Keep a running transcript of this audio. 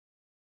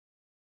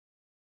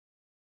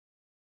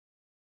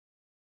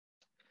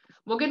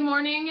Well, good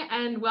morning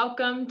and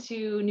welcome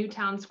to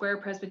Newtown Square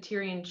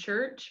Presbyterian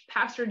Church.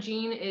 Pastor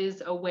Jean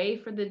is away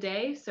for the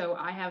day, so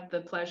I have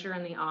the pleasure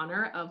and the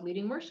honor of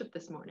leading worship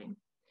this morning.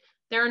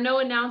 There are no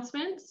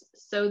announcements,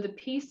 so the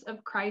peace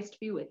of Christ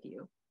be with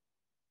you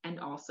and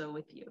also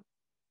with you.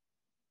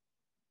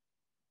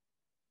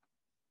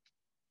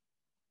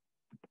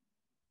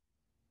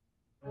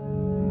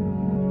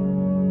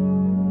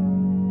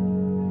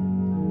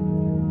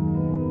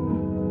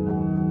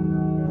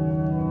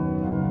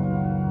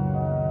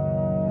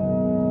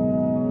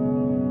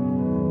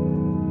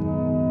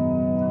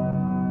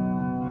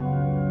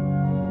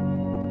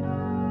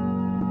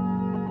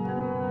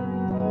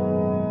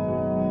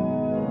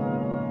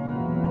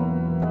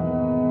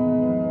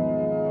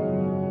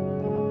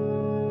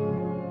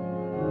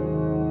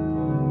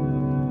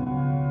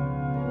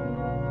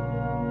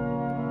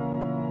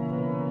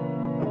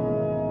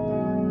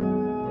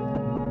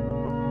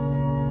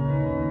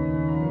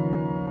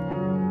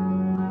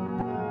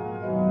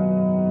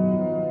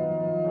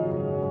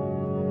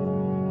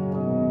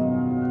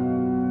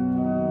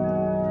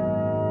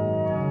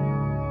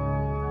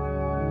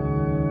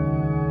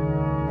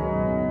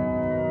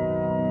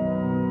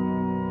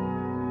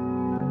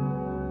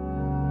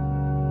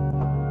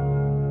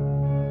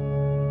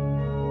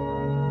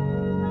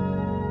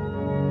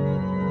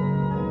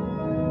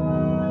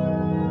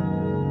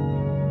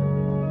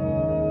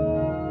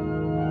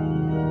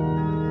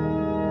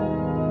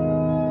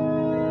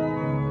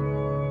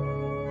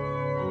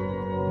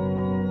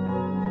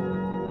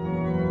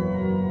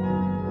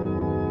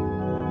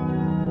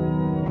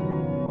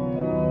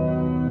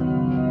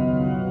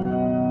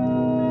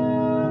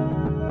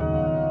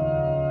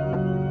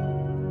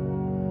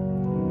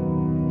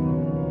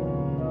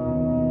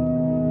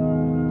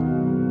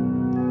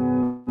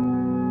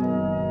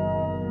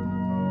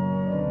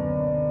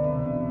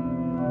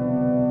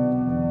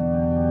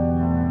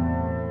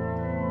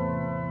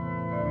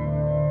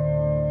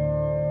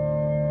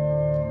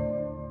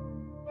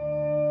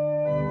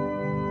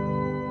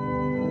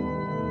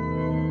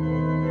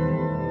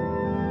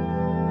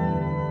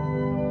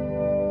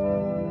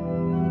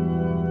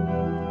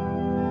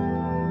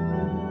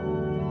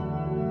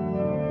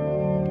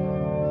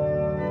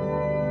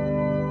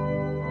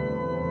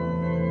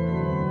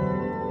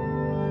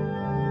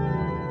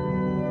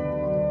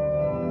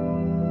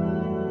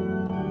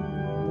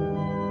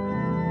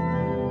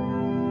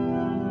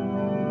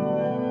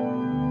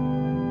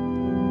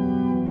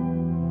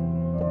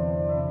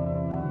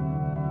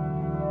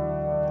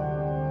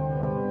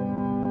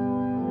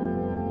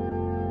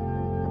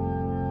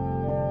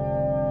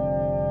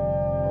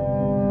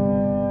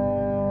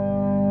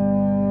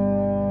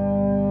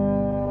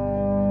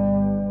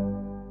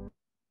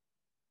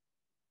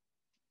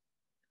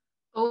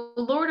 O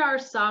Lord our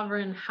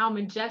sovereign, how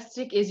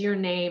majestic is your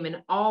name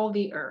in all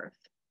the earth.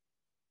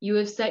 You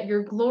have set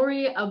your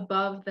glory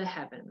above the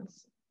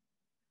heavens.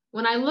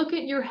 When I look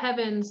at your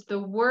heavens, the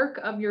work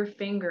of your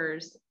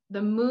fingers,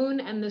 the moon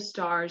and the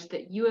stars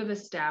that you have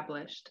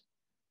established,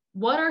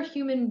 what are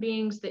human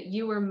beings that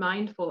you are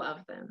mindful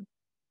of them,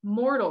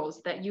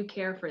 mortals that you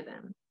care for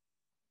them?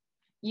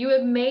 You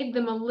have made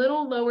them a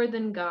little lower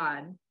than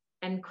God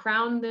and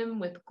crowned them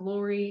with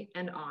glory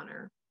and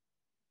honor.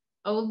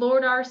 O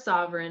Lord our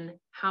sovereign,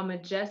 how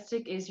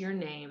majestic is your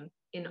name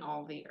in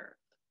all the earth.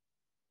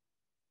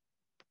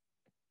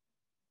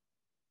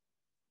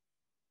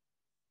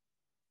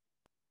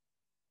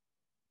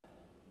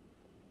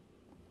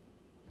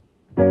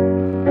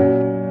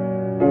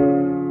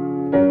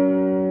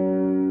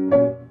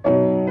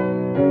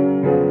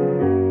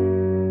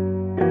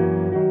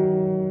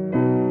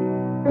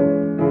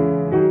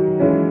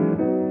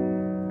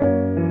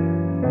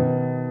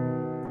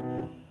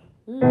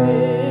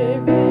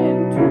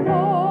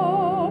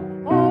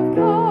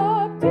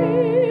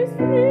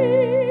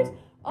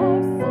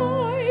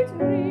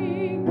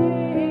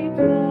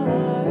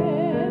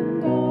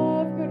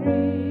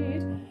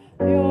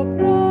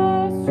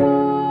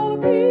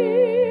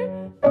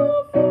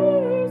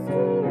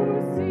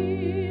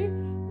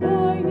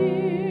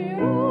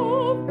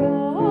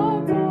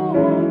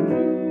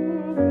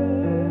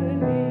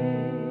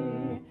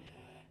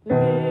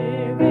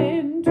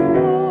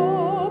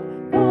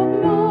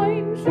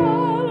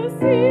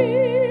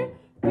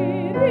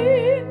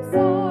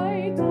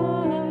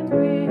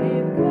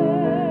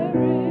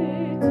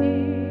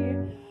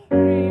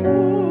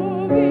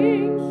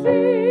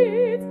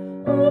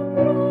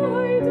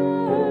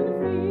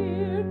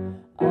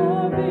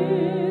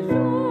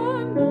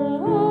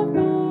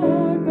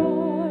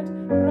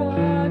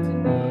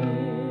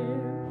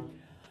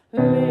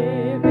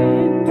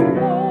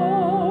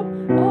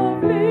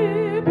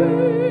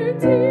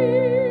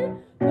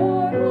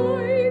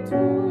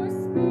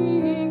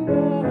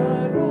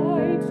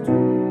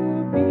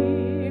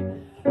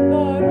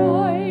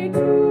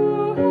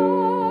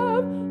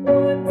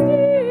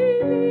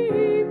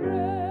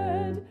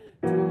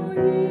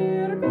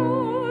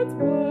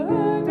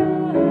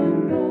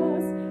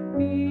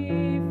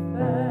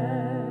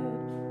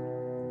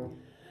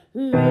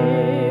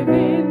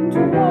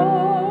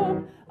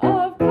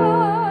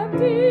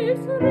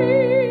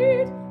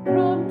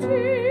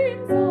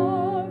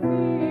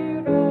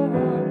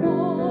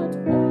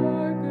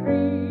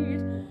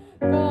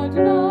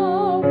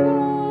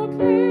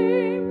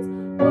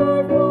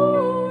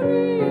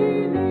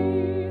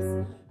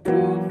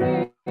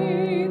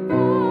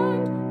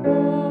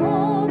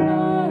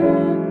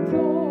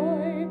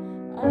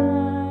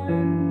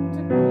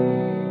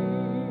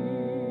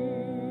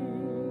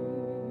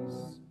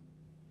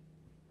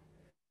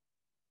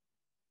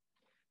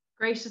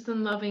 Gracious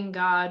and loving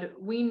God,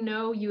 we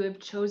know you have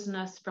chosen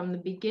us from the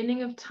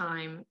beginning of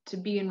time to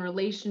be in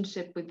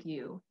relationship with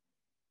you.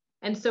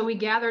 And so we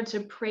gather to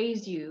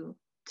praise you,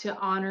 to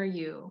honor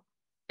you,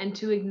 and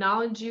to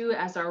acknowledge you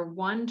as our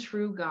one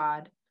true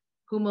God,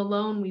 whom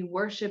alone we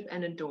worship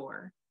and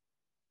adore.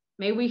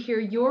 May we hear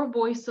your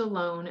voice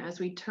alone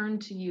as we turn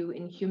to you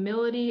in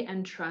humility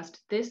and trust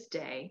this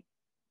day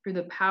through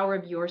the power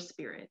of your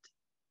Spirit.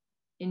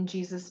 In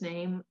Jesus'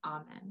 name,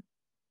 amen.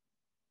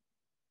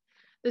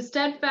 The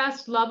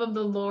steadfast love of the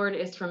Lord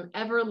is from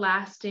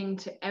everlasting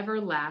to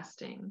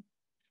everlasting,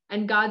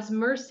 and God's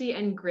mercy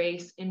and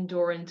grace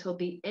endure until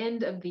the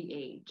end of the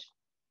age.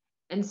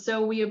 And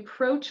so we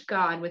approach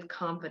God with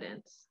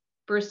confidence,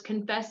 first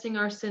confessing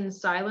our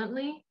sins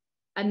silently,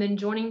 and then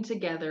joining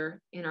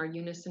together in our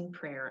unison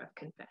prayer of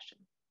confession.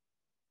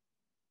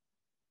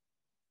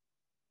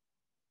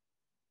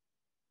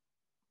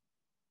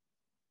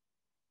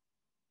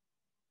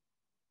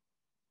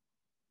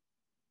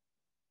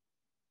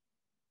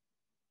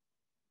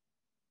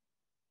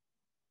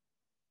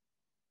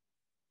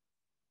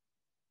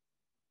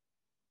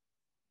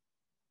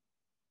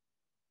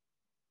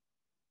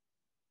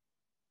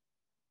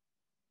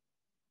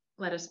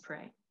 Let us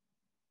pray.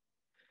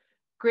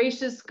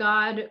 Gracious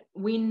God,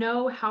 we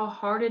know how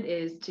hard it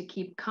is to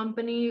keep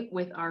company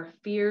with our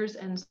fears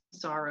and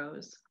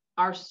sorrows,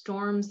 our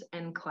storms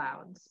and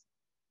clouds.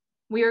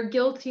 We are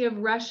guilty of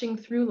rushing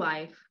through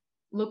life,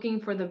 looking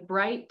for the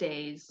bright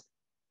days,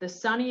 the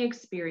sunny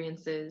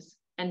experiences,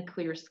 and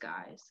clear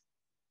skies.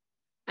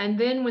 And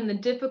then when the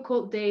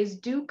difficult days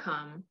do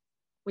come,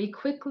 we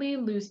quickly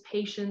lose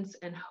patience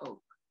and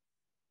hope.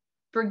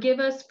 Forgive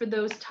us for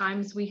those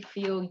times we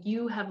feel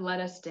you have let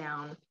us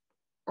down,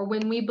 or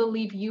when we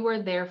believe you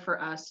are there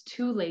for us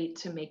too late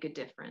to make a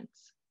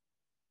difference.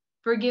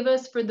 Forgive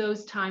us for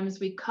those times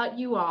we cut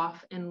you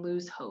off and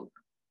lose hope.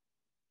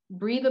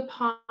 Breathe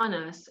upon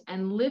us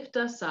and lift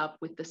us up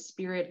with the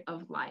spirit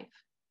of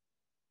life.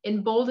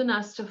 Embolden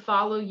us to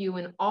follow you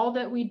in all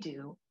that we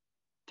do,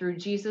 through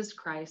Jesus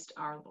Christ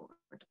our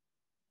Lord.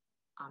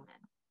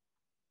 Amen.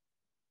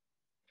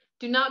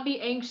 Do not be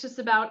anxious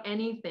about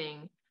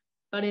anything,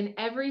 but in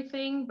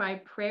everything by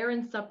prayer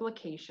and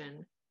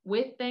supplication,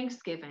 with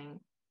thanksgiving,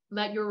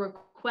 let your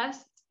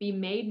requests be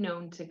made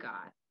known to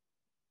God.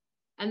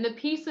 And the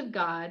peace of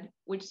God,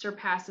 which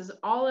surpasses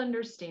all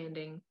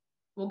understanding,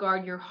 will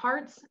guard your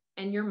hearts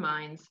and your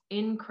minds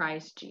in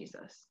Christ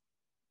Jesus.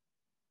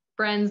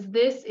 Friends,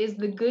 this is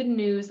the good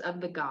news of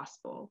the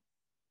gospel.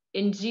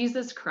 In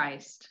Jesus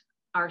Christ,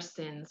 our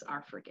sins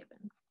are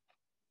forgiven.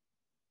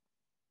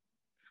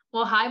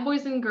 Well, hi,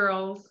 boys and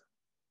girls.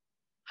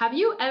 Have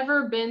you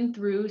ever been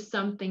through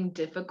something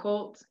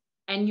difficult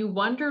and you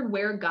wondered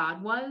where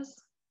God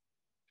was?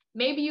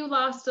 Maybe you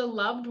lost a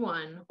loved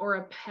one or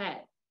a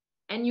pet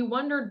and you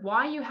wondered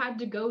why you had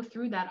to go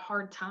through that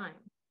hard time.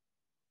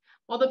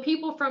 Well, the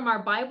people from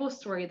our Bible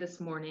story this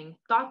morning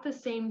thought the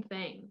same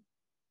thing.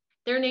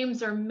 Their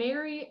names are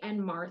Mary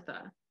and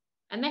Martha,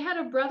 and they had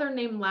a brother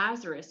named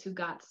Lazarus who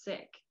got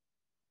sick.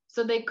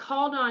 So they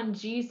called on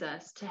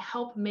Jesus to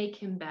help make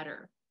him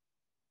better.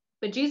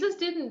 But Jesus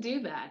didn't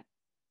do that.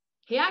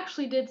 He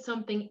actually did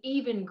something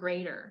even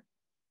greater,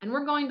 and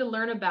we're going to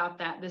learn about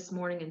that this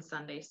morning in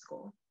Sunday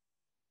school.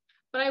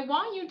 But I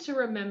want you to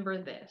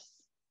remember this.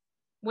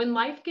 When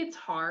life gets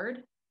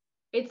hard,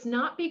 it's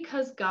not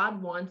because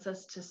God wants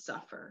us to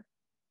suffer.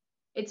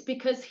 It's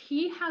because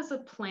he has a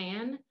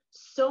plan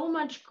so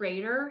much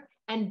greater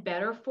and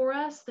better for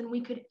us than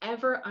we could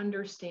ever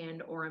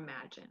understand or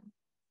imagine.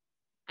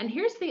 And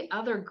here's the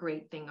other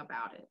great thing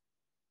about it.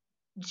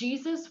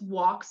 Jesus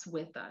walks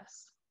with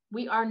us.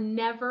 We are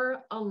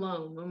never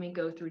alone when we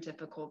go through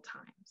difficult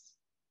times.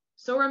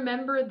 So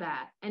remember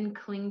that and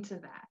cling to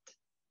that.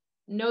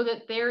 Know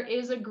that there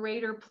is a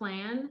greater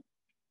plan,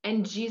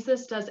 and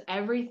Jesus does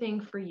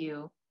everything for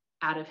you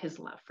out of his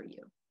love for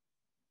you.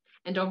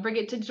 And don't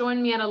forget to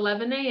join me at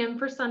 11 a.m.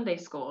 for Sunday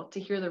school to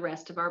hear the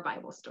rest of our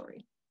Bible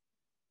story.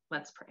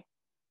 Let's pray.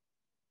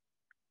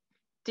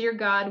 Dear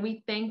God,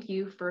 we thank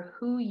you for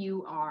who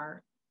you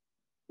are.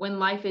 When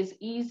life is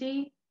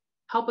easy,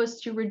 help us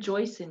to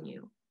rejoice in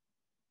you.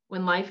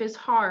 When life is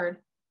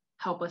hard,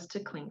 help us to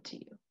cling to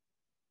you.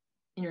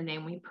 In your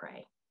name we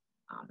pray.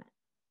 Amen.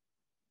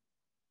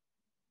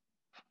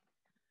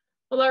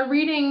 Well, our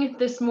reading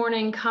this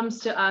morning comes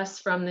to us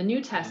from the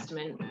New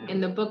Testament in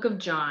the book of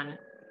John,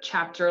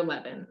 chapter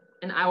 11,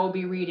 and I will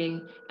be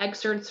reading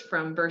excerpts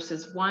from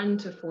verses 1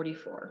 to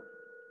 44.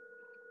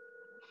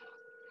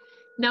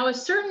 Now a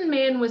certain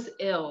man was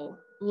ill,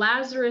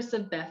 Lazarus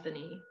of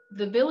Bethany,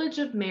 the village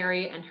of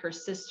Mary and her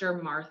sister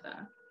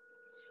Martha.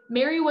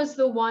 Mary was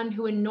the one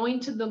who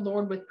anointed the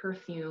Lord with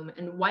perfume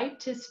and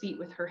wiped his feet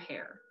with her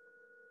hair.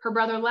 Her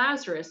brother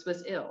Lazarus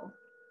was ill.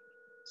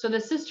 So the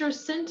sisters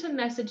sent a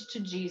message to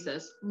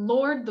Jesus,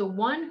 Lord, the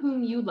one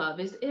whom you love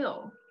is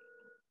ill.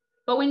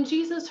 But when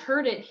Jesus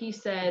heard it, he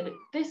said,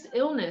 this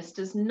illness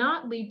does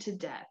not lead to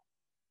death.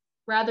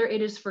 Rather,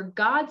 it is for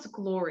God's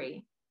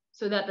glory,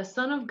 so that the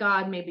Son of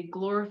God may be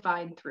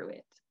glorified through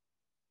it.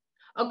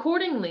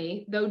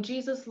 Accordingly, though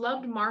Jesus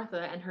loved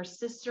Martha and her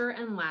sister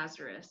and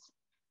Lazarus,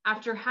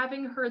 after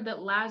having heard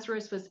that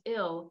Lazarus was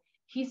ill,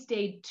 he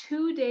stayed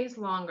 2 days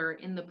longer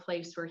in the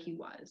place where he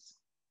was.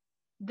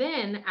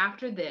 Then,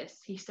 after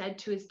this, he said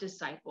to his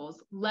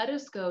disciples, "Let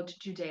us go to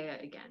Judea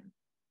again."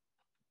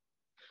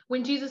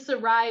 When Jesus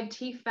arrived,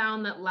 he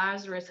found that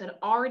Lazarus had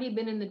already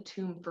been in the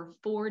tomb for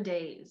 4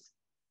 days.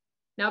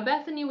 Now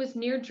Bethany was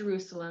near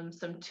Jerusalem,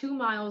 some 2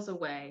 miles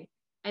away,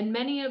 and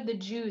many of the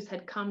Jews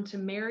had come to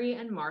Mary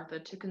and Martha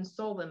to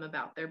console them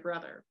about their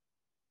brother.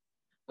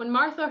 When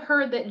Martha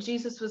heard that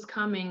Jesus was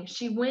coming,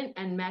 she went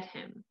and met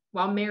him,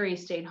 while Mary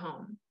stayed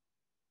home.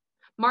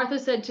 Martha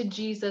said to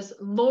Jesus,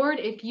 "Lord,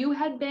 if you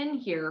had been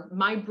here,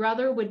 my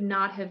brother would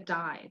not have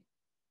died.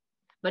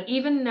 But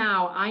even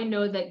now I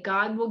know that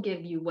God will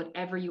give you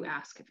whatever you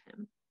ask of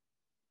him."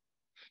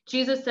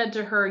 Jesus said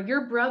to her,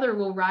 "Your brother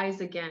will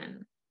rise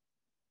again."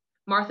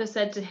 Martha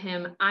said to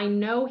him, "I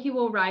know he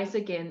will rise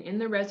again in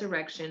the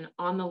resurrection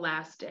on the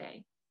last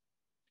day."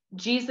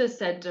 Jesus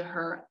said to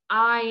her,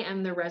 "I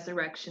am the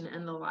resurrection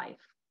and the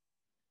life.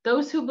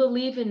 Those who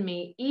believe in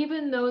me,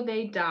 even though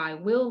they die,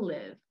 will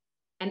live,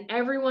 and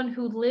everyone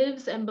who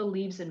lives and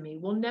believes in me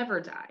will never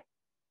die.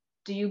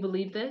 Do you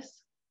believe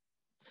this?"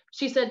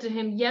 She said to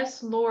him,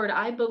 "Yes, Lord,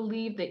 I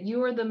believe that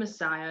you are the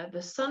Messiah,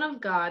 the Son of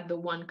God, the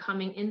one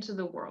coming into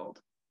the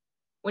world."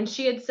 When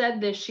she had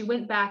said this, she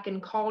went back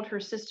and called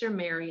her sister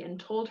Mary and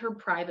told her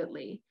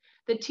privately,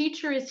 "The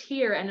teacher is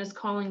here and is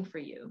calling for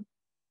you."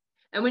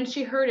 And when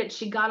she heard it,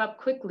 she got up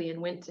quickly and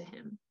went to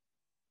him.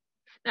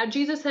 Now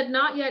Jesus had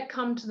not yet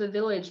come to the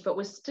village, but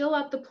was still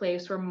at the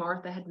place where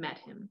Martha had met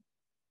him.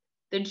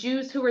 The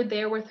Jews who were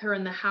there with her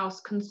in the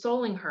house,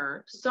 consoling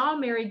her, saw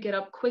Mary get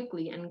up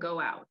quickly and go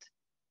out.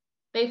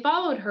 They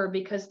followed her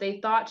because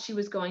they thought she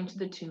was going to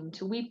the tomb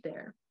to weep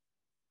there.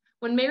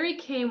 When Mary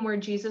came where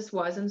Jesus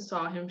was and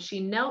saw him, she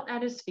knelt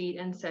at his feet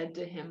and said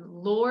to him,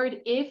 "Lord,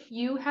 if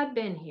you had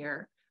been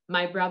here,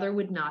 my brother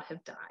would not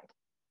have died."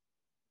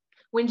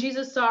 When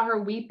Jesus saw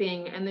her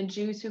weeping and the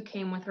Jews who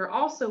came with her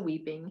also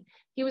weeping,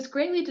 he was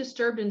greatly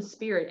disturbed in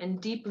spirit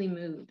and deeply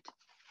moved.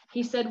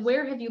 He said,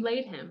 "Where have you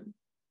laid him?"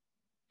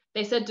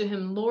 They said to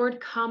him, "Lord,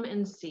 come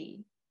and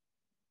see."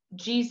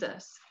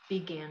 Jesus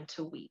began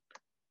to weep.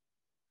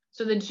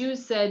 So the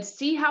Jews said,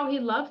 "See how he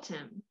loved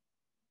him."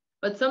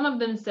 But some of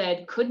them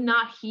said, "Could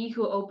not he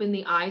who opened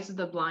the eyes of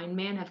the blind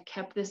man have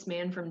kept this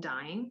man from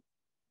dying?"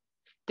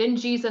 Then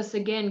Jesus,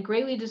 again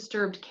greatly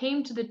disturbed,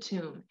 came to the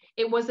tomb.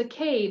 It was a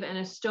cave, and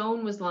a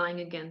stone was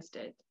lying against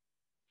it.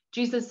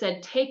 Jesus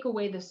said, "Take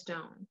away the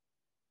stone."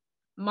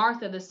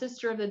 Martha, the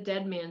sister of the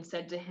dead man,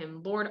 said to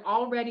him, "Lord,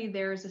 already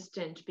there is a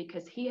stench,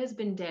 because he has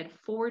been dead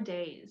 4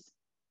 days."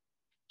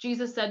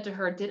 Jesus said to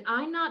her, "Did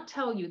I not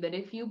tell you that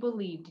if you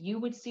believed, you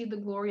would see the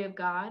glory of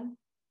God?"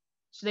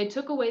 So they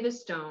took away the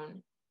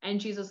stone. And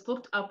Jesus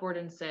looked upward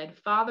and said,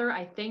 "Father,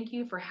 I thank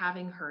you for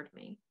having heard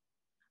me.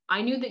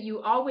 I knew that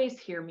you always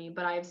hear me,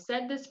 but I have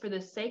said this for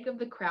the sake of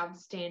the crowd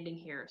standing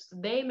here, so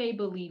they may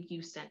believe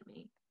you sent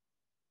me."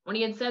 When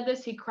he had said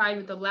this, he cried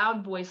with a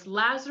loud voice,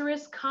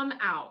 "Lazarus, come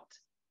out."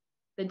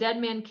 The dead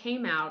man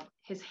came out,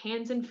 his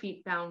hands and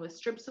feet bound with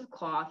strips of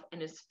cloth,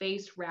 and his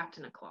face wrapped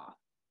in a cloth.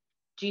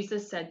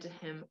 Jesus said to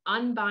him,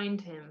 "Unbind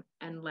him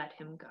and let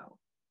him go."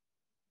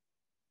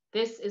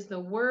 This is the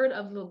word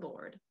of the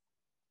Lord.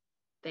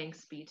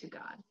 Thanks be to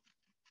God.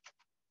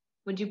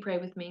 Would you pray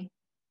with me?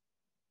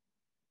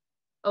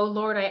 Oh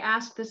Lord, I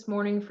ask this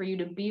morning for you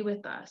to be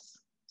with us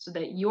so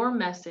that your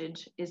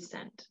message is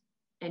sent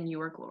and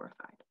you are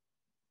glorified.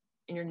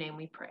 In your name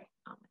we pray.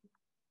 Amen.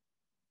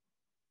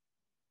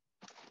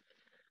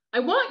 I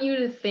want you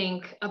to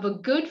think of a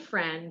good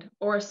friend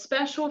or a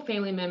special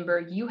family member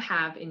you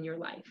have in your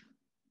life.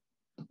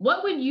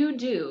 What would you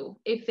do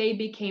if they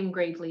became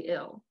gravely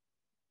ill?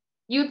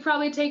 You'd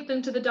probably take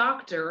them to the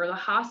doctor or the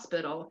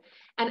hospital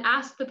and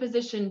ask the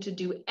physician to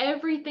do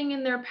everything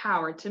in their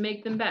power to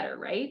make them better,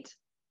 right?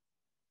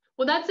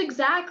 Well, that's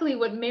exactly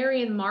what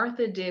Mary and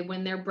Martha did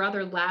when their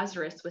brother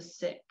Lazarus was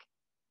sick.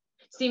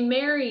 See,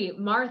 Mary,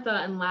 Martha,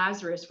 and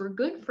Lazarus were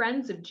good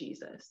friends of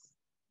Jesus.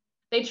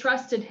 They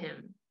trusted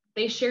him.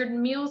 They shared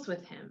meals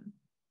with him.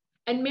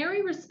 And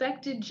Mary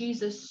respected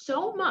Jesus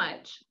so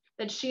much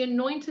that she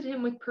anointed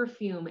him with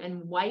perfume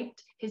and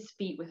wiped his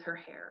feet with her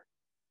hair.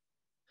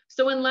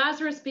 So when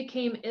Lazarus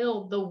became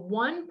ill, the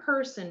one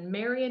person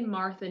Mary and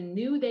Martha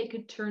knew they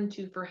could turn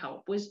to for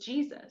help was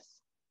Jesus.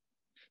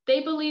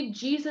 They believed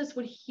Jesus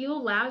would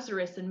heal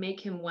Lazarus and make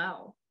him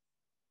well.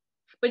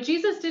 But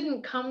Jesus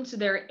didn't come to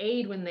their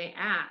aid when they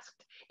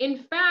asked.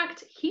 In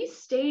fact, he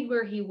stayed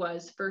where he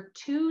was for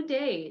 2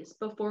 days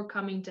before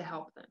coming to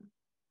help them.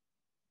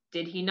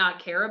 Did he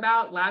not care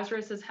about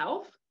Lazarus's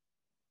health?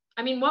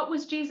 I mean, what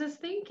was Jesus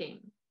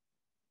thinking?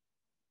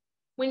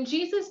 When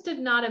Jesus did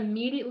not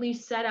immediately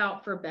set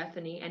out for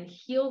Bethany and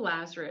heal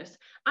Lazarus,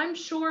 I'm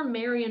sure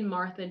Mary and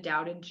Martha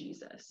doubted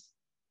Jesus.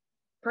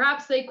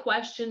 Perhaps they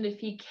questioned if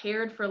he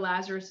cared for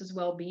Lazarus's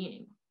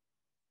well-being.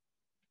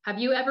 Have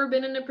you ever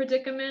been in a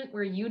predicament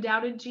where you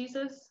doubted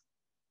Jesus?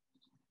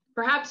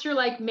 Perhaps you're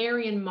like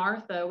Mary and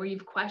Martha, where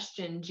you've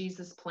questioned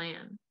Jesus'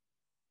 plan.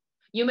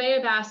 You may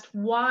have asked,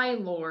 why,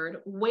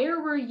 Lord?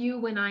 Where were you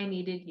when I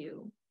needed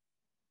you?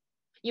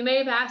 You may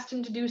have asked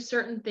him to do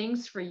certain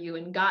things for you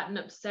and gotten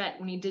upset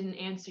when he didn't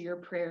answer your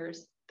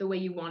prayers the way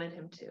you wanted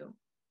him to.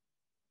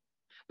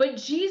 But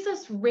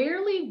Jesus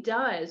rarely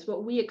does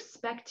what we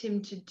expect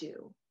him to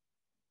do.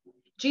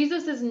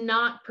 Jesus is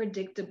not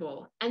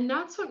predictable, and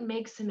that's what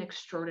makes him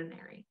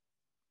extraordinary.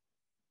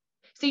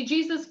 See,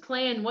 Jesus'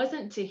 plan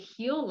wasn't to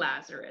heal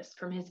Lazarus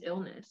from his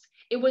illness.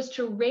 It was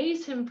to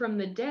raise him from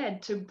the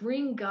dead to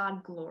bring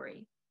God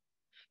glory.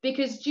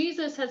 Because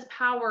Jesus has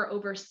power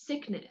over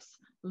sickness,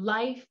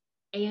 life,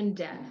 and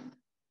death.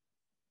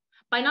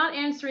 By not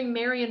answering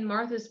Mary and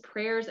Martha's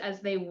prayers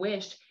as they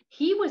wished,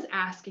 he was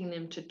asking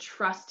them to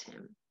trust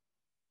him.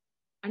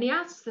 And he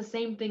asks the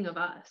same thing of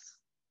us.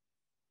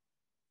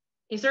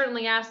 He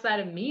certainly asked that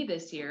of me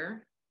this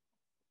year.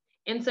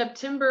 In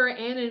September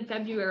and in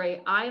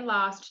February, I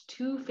lost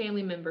 2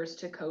 family members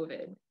to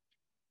COVID.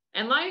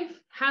 And life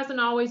hasn't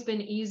always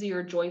been easy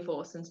or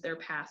joyful since their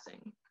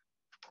passing.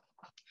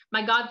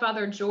 My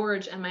godfather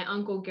George and my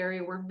uncle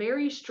Gary were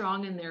very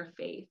strong in their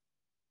faith.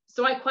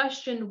 So I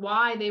questioned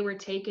why they were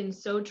taken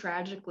so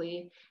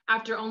tragically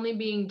after only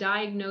being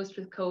diagnosed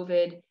with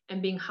COVID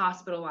and being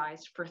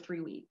hospitalized for 3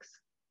 weeks.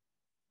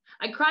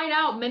 I cried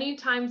out many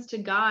times to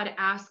God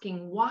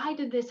asking, why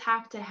did this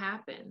have to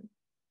happen?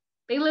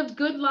 They lived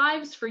good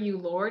lives for you,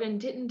 Lord, and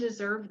didn't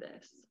deserve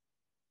this.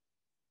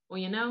 Well,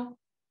 you know,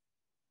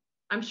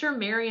 I'm sure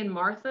Mary and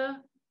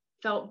Martha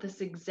felt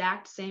this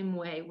exact same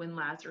way when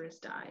Lazarus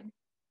died.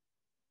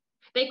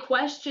 They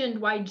questioned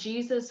why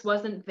Jesus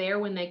wasn't there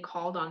when they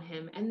called on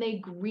him, and they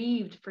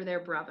grieved for their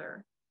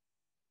brother.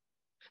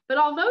 But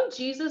although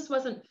Jesus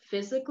wasn't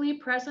physically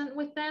present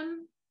with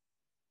them,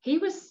 he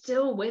was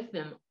still with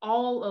them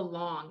all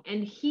along,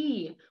 and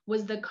he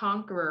was the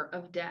conqueror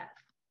of death.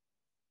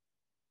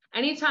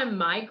 Anytime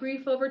my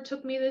grief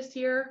overtook me this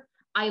year,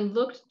 I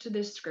looked to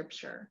this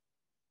scripture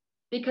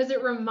because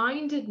it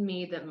reminded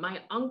me that my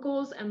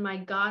uncles and my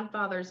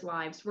godfather's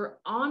lives were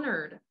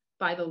honored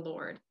by the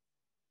Lord,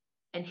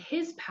 and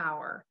his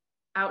power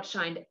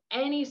outshined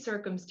any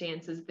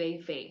circumstances they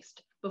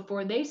faced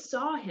before they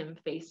saw him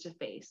face to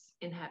face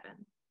in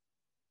heaven.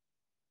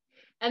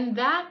 And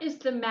that is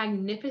the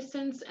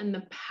magnificence and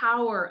the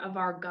power of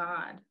our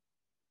God.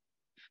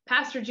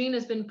 Pastor Jean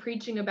has been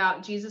preaching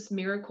about Jesus'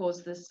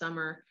 miracles this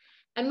summer,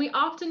 and we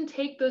often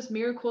take those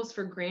miracles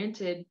for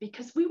granted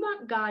because we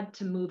want God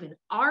to move in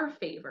our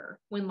favor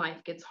when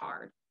life gets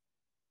hard.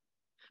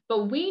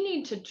 But we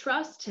need to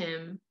trust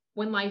him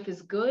when life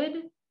is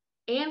good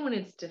and when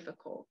it's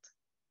difficult.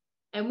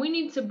 And we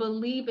need to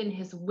believe in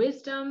his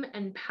wisdom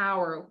and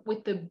power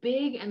with the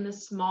big and the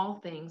small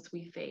things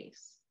we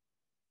face.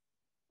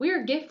 We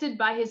are gifted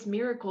by his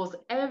miracles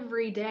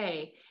every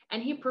day,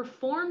 and he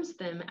performs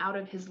them out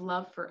of his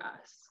love for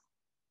us.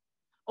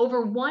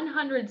 Over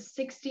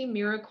 160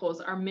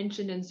 miracles are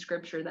mentioned in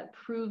scripture that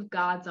prove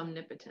God's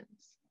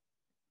omnipotence.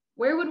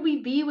 Where would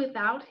we be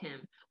without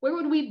him? Where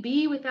would we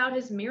be without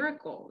his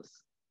miracles?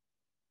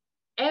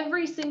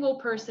 Every single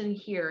person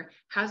here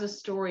has a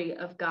story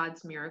of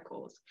God's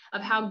miracles,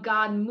 of how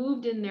God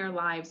moved in their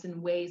lives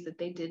in ways that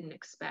they didn't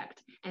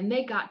expect, and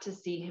they got to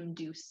see him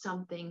do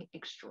something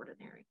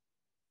extraordinary.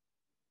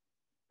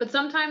 But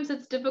sometimes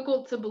it's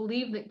difficult to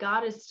believe that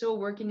God is still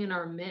working in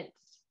our midst.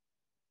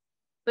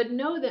 But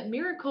know that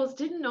miracles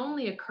didn't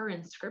only occur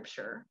in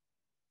scripture.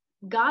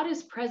 God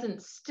is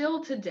present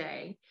still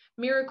today.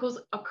 Miracles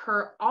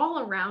occur all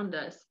around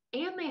us,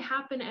 and they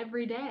happen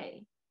every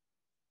day.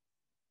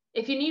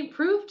 If you need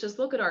proof, just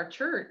look at our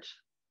church.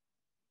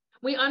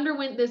 We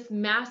underwent this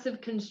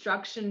massive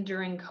construction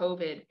during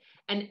COVID,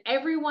 and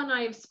everyone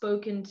I have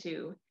spoken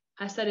to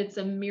has said it's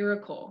a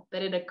miracle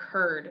that it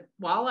occurred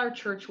while our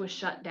church was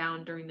shut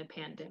down during the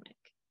pandemic.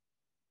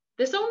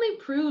 This only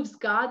proves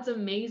God's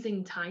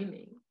amazing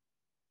timing.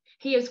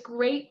 He has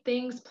great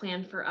things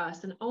planned for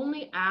us and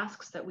only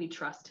asks that we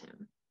trust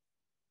him.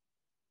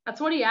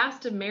 That's what he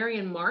asked of Mary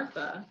and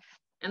Martha,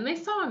 and they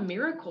saw a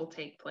miracle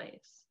take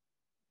place.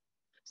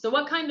 So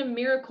what kind of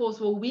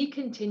miracles will we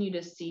continue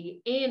to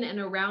see in and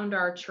around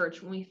our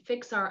church when we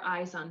fix our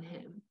eyes on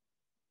him?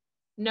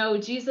 No,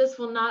 Jesus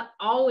will not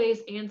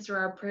always answer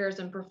our prayers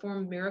and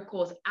perform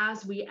miracles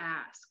as we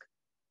ask.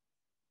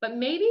 But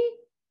maybe,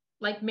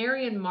 like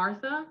Mary and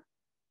Martha,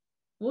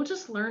 we'll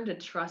just learn to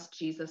trust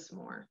Jesus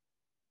more.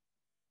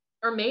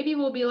 Or maybe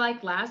we'll be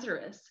like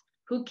Lazarus,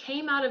 who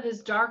came out of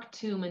his dark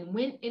tomb and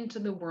went into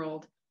the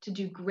world to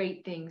do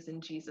great things in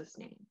Jesus'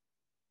 name.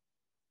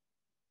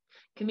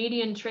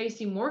 Comedian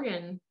Tracy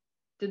Morgan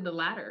did the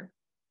latter.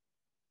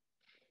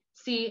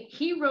 See,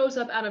 he rose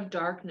up out of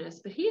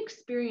darkness, but he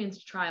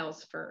experienced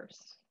trials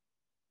first.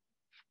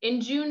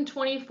 In June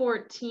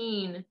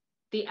 2014,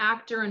 the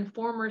actor and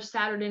former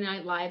Saturday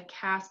Night Live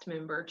cast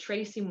member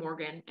Tracy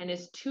Morgan and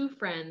his 2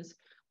 friends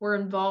were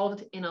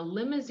involved in a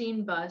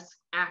limousine bus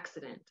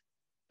accident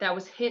that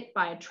was hit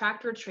by a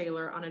tractor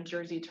trailer on a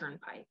Jersey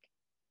turnpike.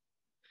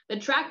 The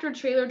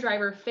tractor-trailer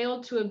driver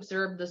failed to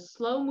observe the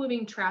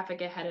slow-moving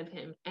traffic ahead of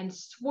him and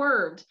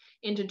swerved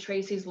into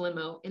Tracy's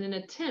limo in an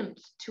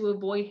attempt to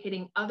avoid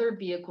hitting other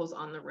vehicles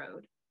on the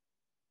road.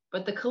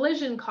 But the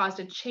collision caused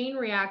a chain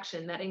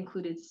reaction that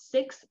included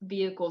 6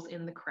 vehicles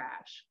in the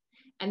crash,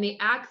 and the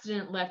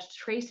accident left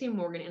Tracy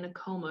Morgan in a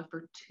coma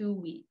for 2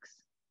 weeks.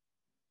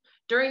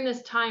 During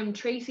this time,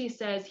 Tracy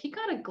says he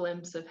got a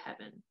glimpse of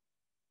heaven.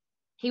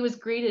 He was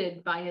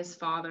greeted by his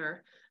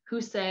father,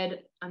 who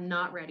said, "I'm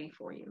not ready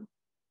for you."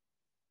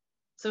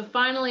 So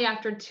finally,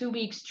 after 2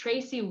 weeks,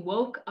 Tracy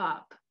woke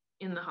up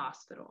in the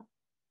hospital,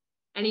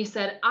 and he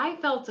said, "I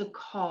felt a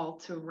call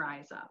to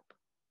rise up."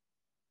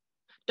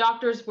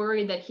 Doctors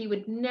worried that he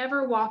would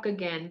never walk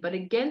again, but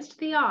against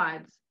the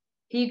odds,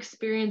 he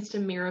experienced a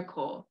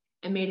miracle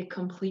and made a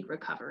complete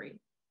recovery.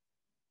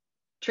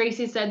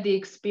 Tracy said the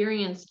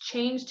experience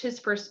changed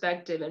his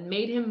perspective and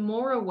made him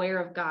more aware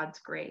of God's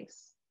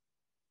grace.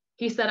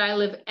 He said, "I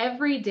live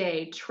every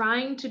day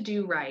trying to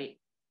do right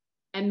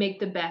and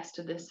make the best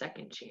of this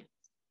second chance."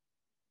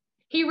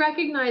 He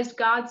recognized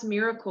God's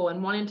miracle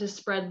and wanted to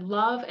spread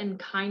love and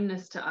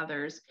kindness to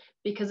others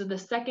because of the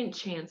second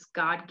chance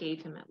God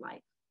gave him at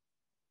life.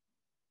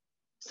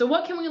 So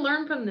what can we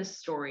learn from this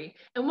story?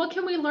 And what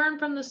can we learn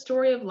from the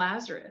story of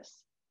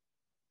Lazarus?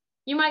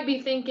 You might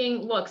be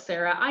thinking, look,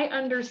 Sarah, I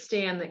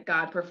understand that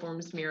God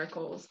performs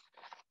miracles,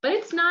 but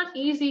it's not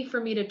easy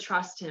for me to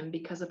trust him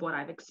because of what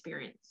I've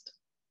experienced.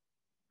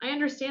 I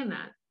understand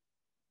that.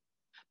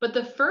 But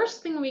the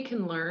first thing we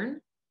can learn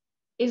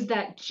is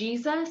that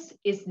Jesus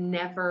is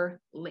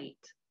never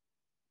late.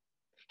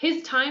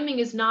 His timing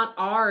is not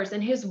ours,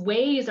 and his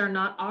ways are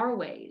not our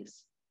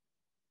ways.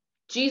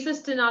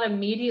 Jesus did not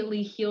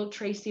immediately heal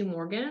Tracy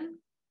Morgan.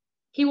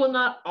 He will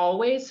not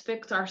always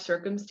fix our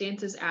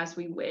circumstances as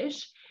we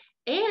wish.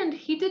 And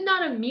he did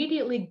not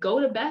immediately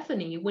go to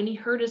Bethany when he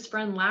heard his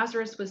friend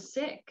Lazarus was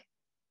sick.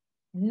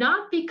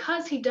 Not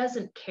because he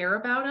doesn't care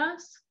about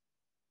us,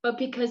 but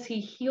because he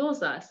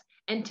heals us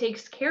and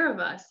takes care of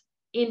us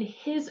in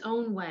his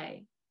own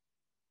way.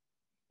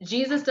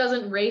 Jesus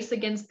doesn't race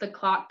against the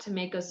clock to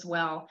make us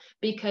well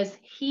because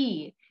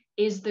he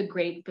is the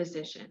great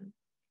physician,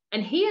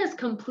 and he has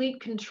complete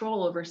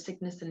control over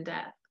sickness and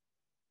death.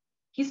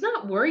 He's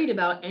not worried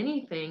about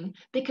anything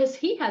because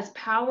he has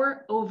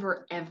power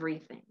over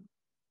everything,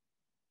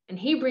 and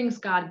he brings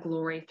God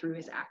glory through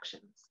his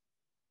actions.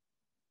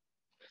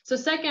 So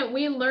second,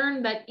 we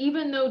learn that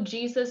even though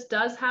Jesus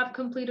does have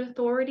complete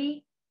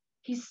authority,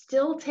 he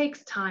still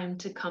takes time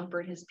to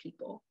comfort his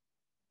people.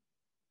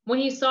 When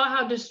he saw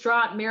how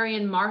distraught Mary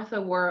and Martha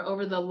were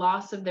over the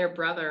loss of their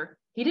brother,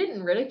 he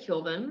didn't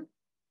ridicule them.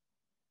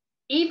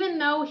 Even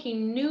though he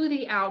knew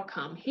the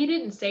outcome, he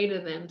didn't say to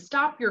them,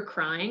 "Stop your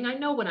crying, I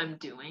know what I'm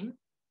doing."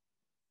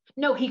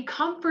 No, he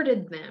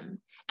comforted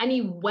them and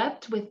he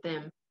wept with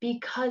them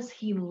because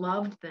he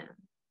loved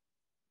them.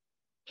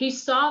 He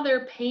saw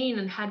their pain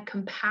and had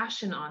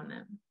compassion on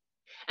them.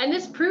 And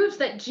this proves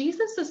that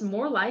Jesus is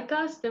more like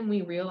us than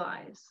we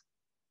realize.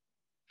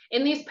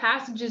 In these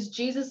passages,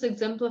 Jesus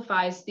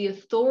exemplifies the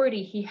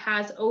authority he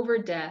has over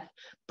death,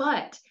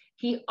 but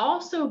he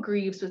also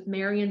grieves with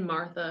Mary and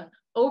Martha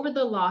over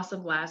the loss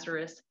of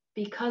Lazarus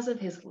because of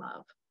his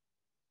love.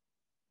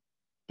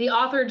 The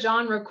author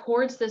John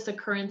records this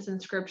occurrence in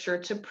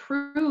Scripture to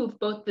prove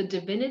both the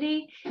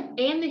divinity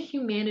and the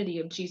humanity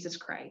of Jesus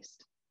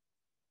Christ.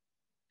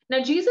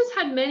 Now, Jesus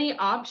had many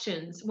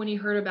options when he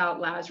heard about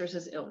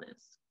Lazarus'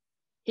 illness.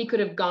 He could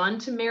have gone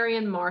to Mary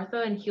and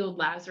Martha and healed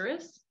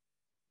Lazarus.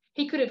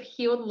 He could have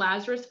healed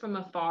Lazarus from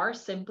afar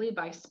simply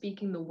by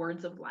speaking the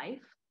words of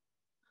life.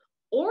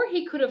 Or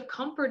he could have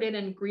comforted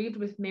and grieved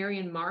with Mary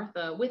and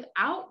Martha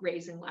without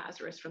raising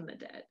Lazarus from the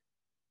dead.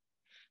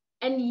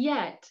 And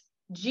yet,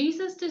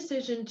 Jesus'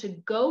 decision to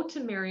go to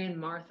Mary and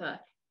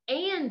Martha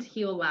and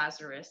heal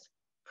Lazarus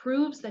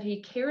proves that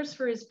he cares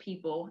for his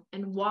people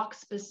and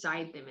walks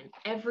beside them in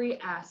every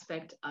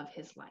aspect of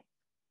his life.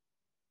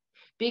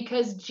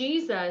 Because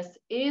Jesus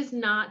is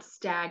not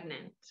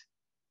stagnant.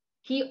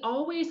 He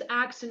always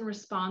acts in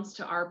response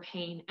to our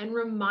pain and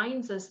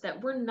reminds us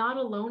that we're not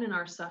alone in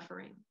our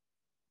suffering.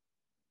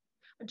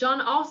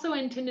 John also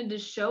intended to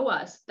show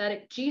us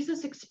that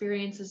Jesus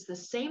experiences the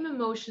same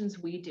emotions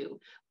we do,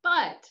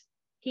 but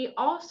he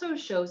also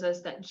shows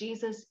us that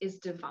Jesus is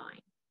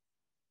divine.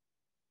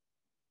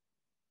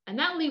 And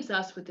that leaves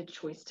us with a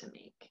choice to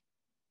make.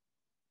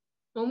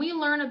 When we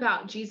learn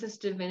about Jesus'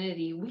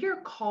 divinity, we are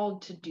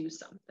called to do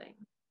something.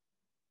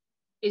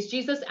 Is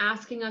Jesus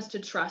asking us to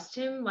trust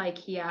him like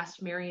he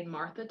asked Mary and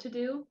Martha to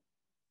do?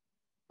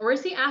 Or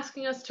is he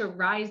asking us to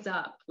rise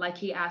up like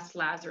he asked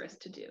Lazarus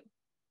to do?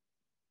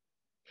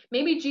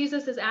 Maybe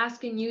Jesus is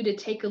asking you to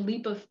take a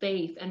leap of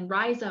faith and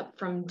rise up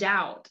from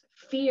doubt,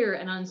 fear,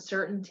 and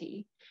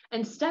uncertainty,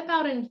 and step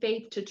out in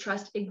faith to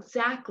trust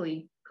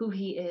exactly who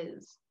he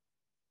is.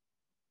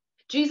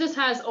 Jesus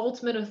has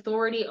ultimate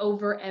authority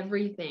over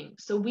everything,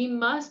 so we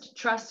must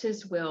trust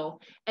his will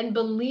and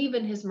believe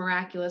in his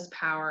miraculous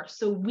power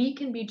so we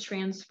can be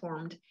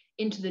transformed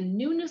into the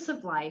newness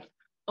of life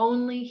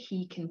only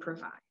he can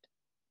provide.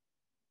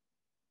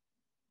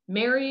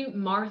 Mary,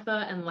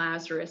 Martha, and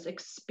Lazarus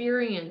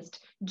experienced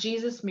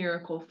Jesus'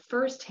 miracle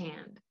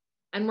firsthand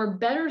and were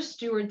better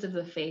stewards of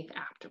the faith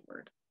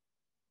afterward.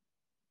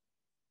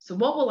 So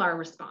what will our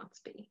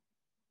response be?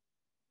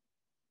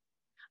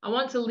 I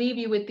want to leave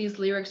you with these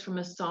lyrics from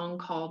a song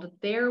called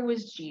There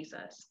Was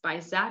Jesus by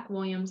Zach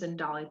Williams and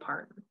Dolly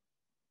Parton.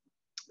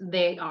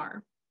 They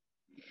are: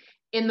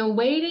 in the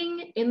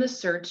waiting, in the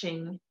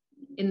searching,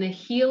 in the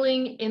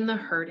healing, in the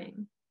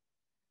hurting,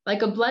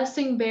 like a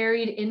blessing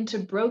buried into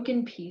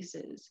broken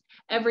pieces,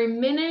 every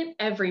minute,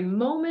 every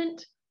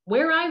moment,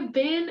 where I've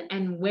been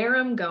and where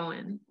I'm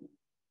going,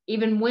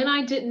 even when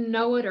I didn't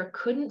know it or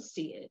couldn't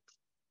see it,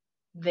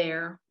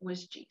 there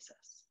was Jesus.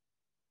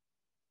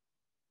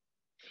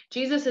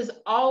 Jesus is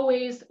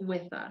always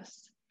with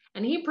us,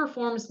 and he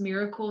performs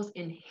miracles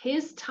in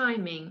his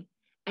timing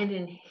and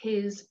in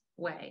his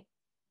way.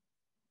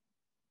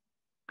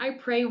 I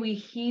pray we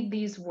heed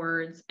these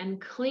words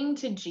and cling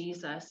to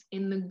Jesus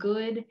in the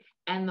good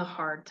and the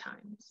hard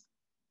times.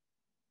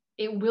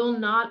 It will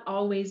not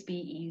always be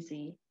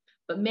easy,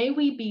 but may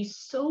we be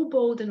so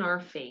bold in our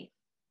faith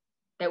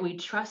that we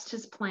trust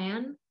his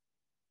plan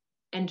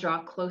and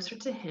draw closer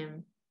to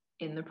him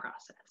in the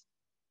process.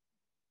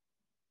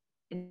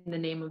 In the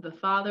name of the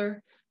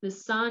Father, the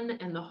Son,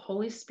 and the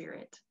Holy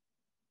Spirit,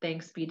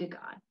 thanks be to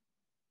God.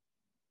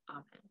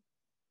 Amen.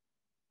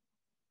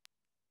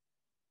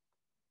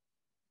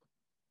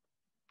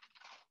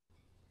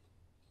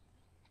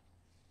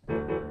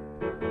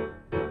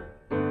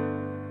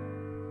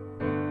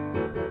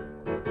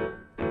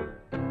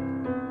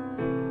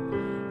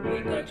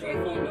 Make a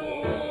joyful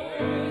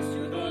noise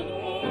to the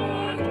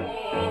Lord,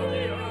 all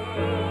the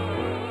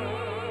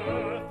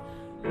earth.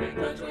 Make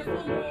a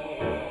joyful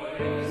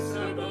noise,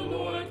 serve the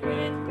Lord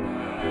with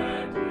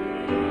gladness.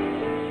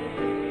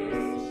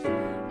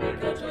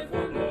 Make a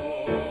joyful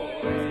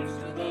noise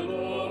to the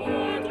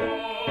Lord,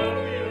 all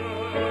the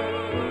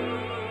earth.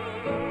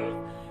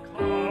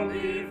 Come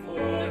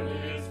before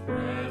his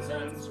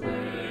presence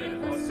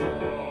with a song.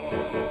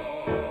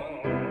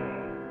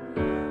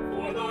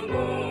 For the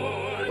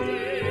Lord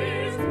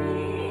is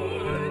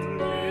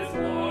good, his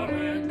love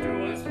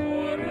endures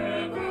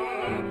forever,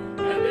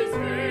 and his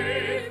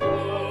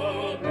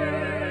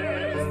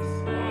faithfulness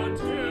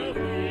until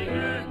the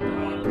end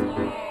of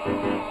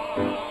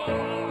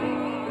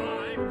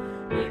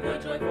time. Make a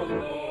joyful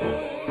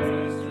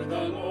noise to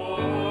the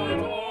Lord,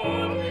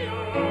 all the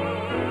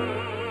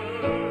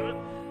earth.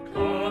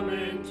 Come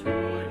into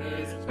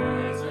his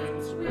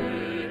presence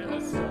with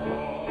a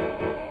song.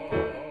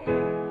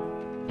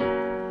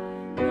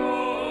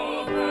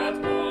 Know that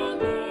the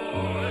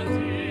Lord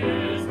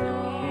is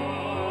God.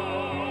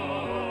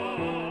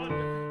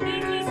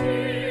 It is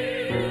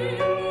he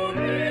who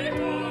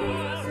made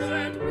us,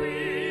 and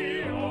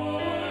we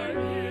are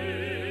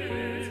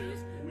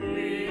his.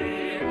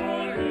 We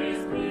are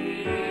his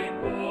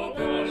people,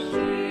 the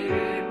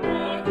sheep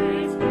of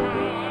his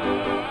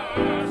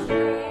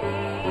pasture.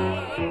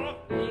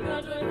 Make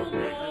a joyful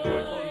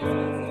noise to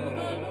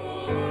the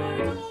Lord,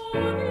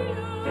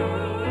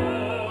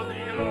 all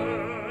the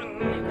earth.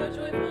 Make a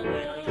joyful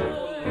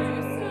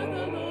noise, serve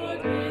the Lord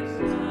with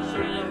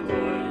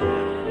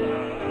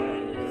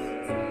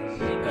gladness.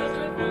 Make a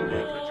joyful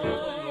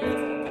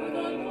noise to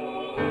the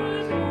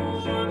Lord, all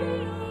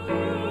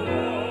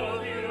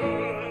the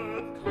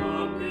earth.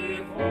 Come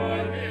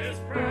before his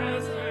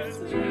presence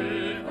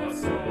with a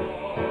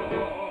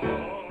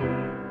song.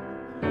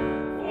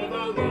 For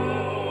the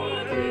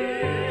Lord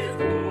is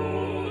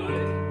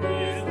good,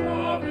 his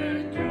love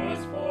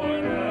endures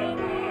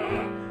forever,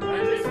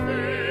 and his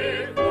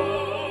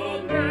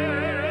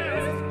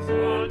faithfulness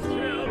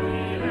until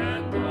the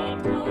end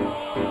of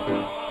time.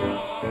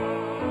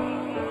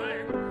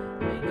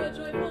 Make a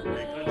joyful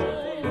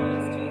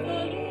noise to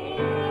the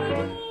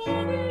Lord,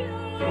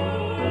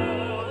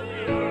 all the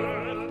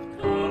earth.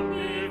 Come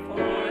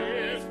before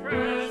his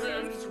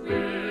presence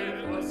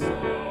with a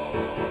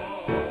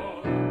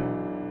song.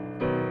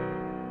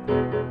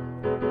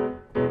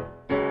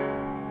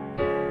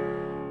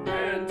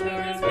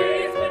 Enter his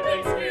gates with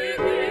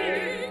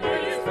thanksgiving,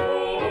 and his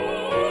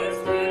courts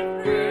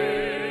with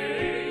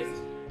praise.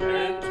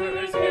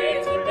 Enter his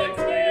gates with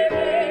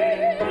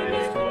thanksgiving, and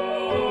his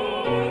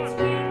courts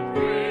with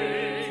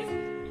praise.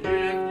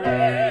 Give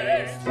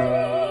praise to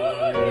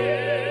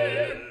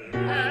him,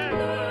 and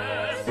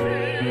bless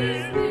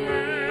his name.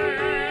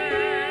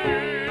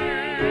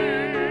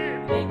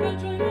 Make a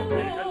joyful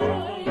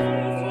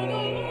noise to the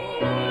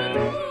Lord,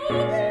 all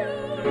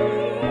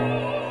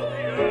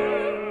the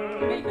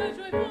earth. Make a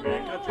joyful noise, serve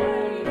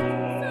the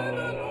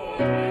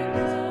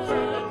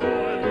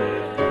Lord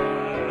with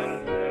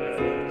gladness.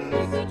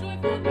 Make a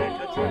joyful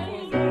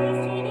noise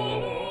to the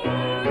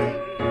Lord,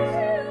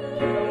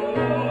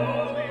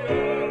 all the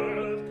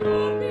earth.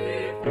 Come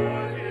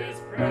before his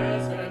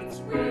presence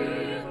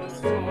with a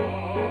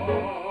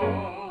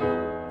song.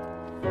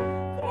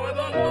 For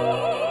the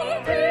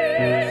Lord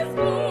is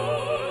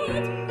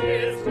good,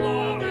 his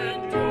love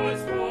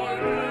endures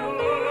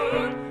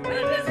forever,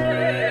 and his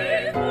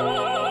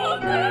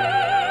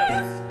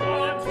faithfulness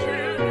until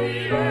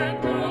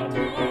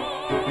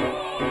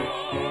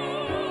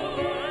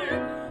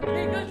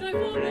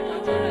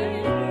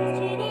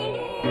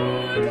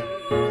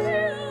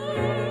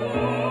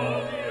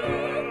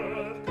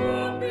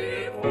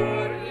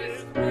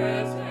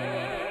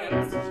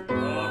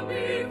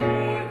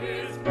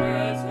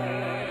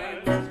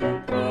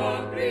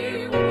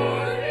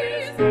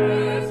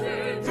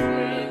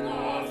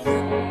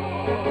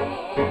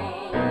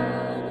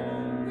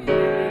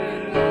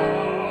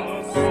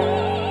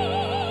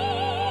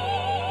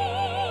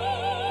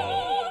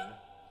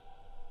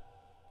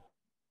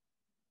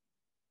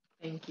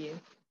Thank you.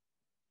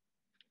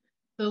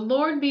 The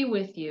Lord be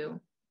with you,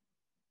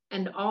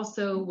 and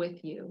also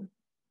with you.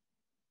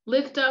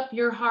 Lift up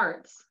your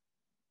hearts.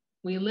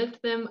 We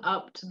lift them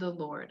up to the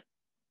Lord.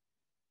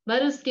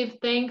 Let us give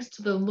thanks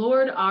to the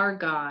Lord our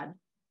God.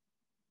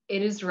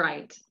 It is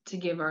right to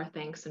give our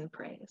thanks and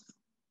praise.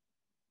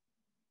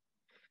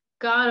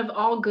 God of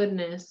all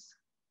goodness,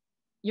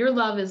 your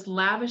love is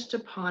lavished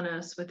upon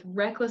us with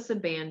reckless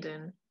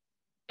abandon,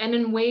 and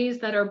in ways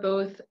that are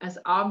both as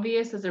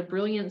obvious as a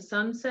brilliant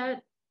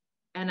sunset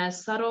and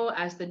as subtle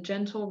as the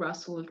gentle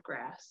rustle of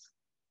grass.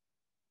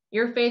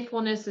 Your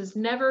faithfulness is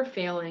never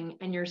failing,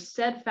 and your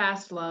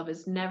steadfast love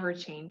is never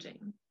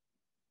changing.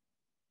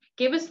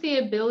 Give us the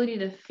ability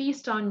to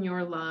feast on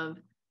your love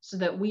so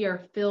that we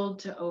are filled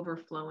to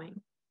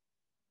overflowing.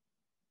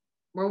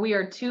 Where we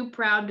are too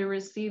proud to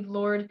receive,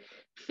 Lord,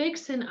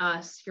 fix in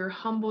us your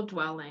humble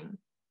dwelling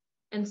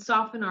and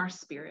soften our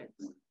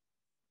spirits.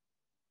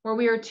 Where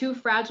we are too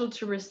fragile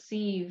to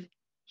receive,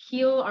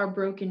 heal our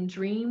broken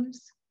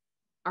dreams,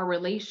 our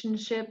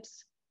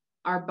relationships,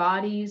 our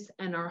bodies,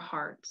 and our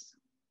hearts.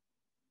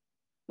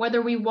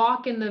 Whether we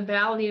walk in the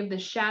valley of the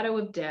shadow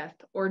of death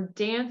or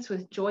dance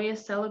with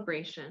joyous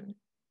celebration,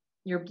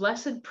 your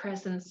blessed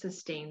presence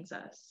sustains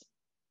us.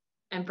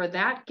 And for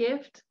that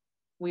gift,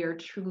 we are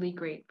truly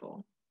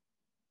grateful.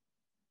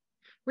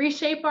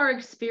 Reshape our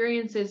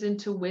experiences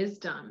into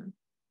wisdom,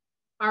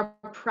 our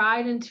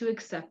pride into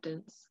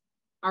acceptance,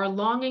 our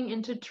longing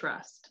into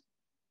trust,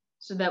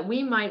 so that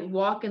we might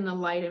walk in the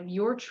light of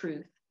your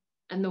truth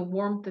and the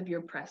warmth of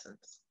your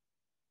presence.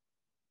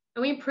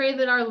 And we pray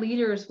that our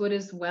leaders would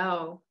as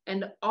well,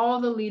 and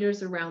all the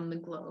leaders around the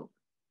globe,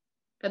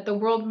 that the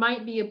world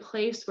might be a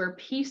place where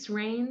peace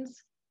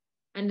reigns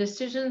and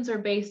decisions are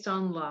based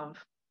on love,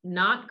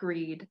 not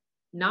greed,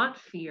 not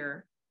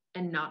fear,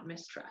 and not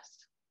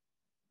mistrust.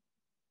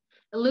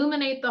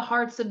 Illuminate the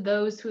hearts of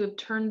those who have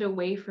turned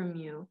away from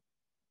you.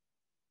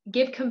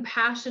 Give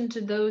compassion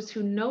to those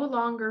who no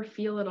longer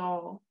feel at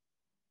all,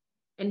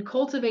 and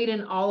cultivate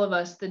in all of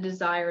us the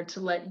desire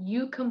to let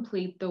you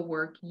complete the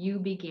work you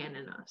began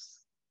in us,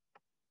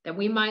 that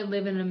we might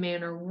live in a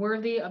manner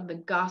worthy of the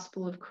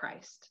gospel of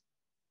Christ,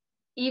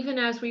 even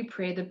as we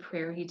pray the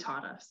prayer he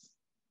taught us.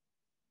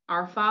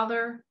 Our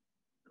Father,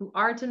 who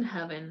art in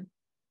heaven,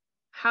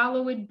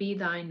 hallowed be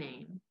thy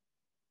name.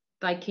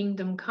 Thy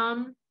kingdom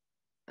come,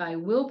 thy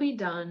will be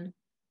done,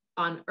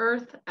 on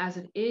earth as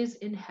it is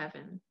in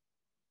heaven.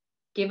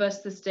 Give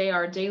us this day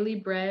our daily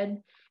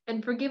bread,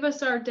 and forgive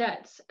us our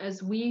debts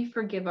as we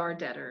forgive our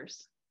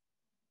debtors.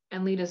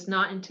 And lead us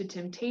not into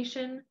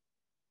temptation,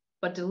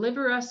 but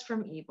deliver us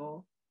from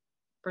evil.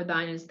 For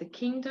thine is the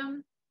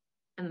kingdom,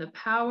 and the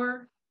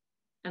power,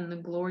 and the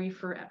glory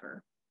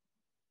forever.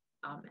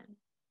 Amen.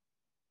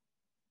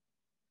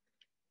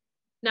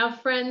 Now,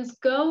 friends,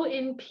 go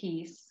in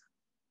peace,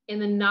 in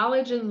the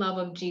knowledge and love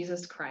of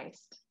Jesus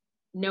Christ,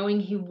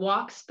 knowing he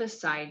walks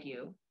beside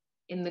you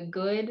in the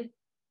good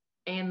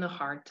and the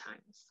hard times,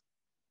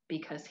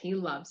 because he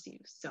loves you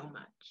so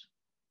much.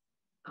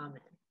 Amen.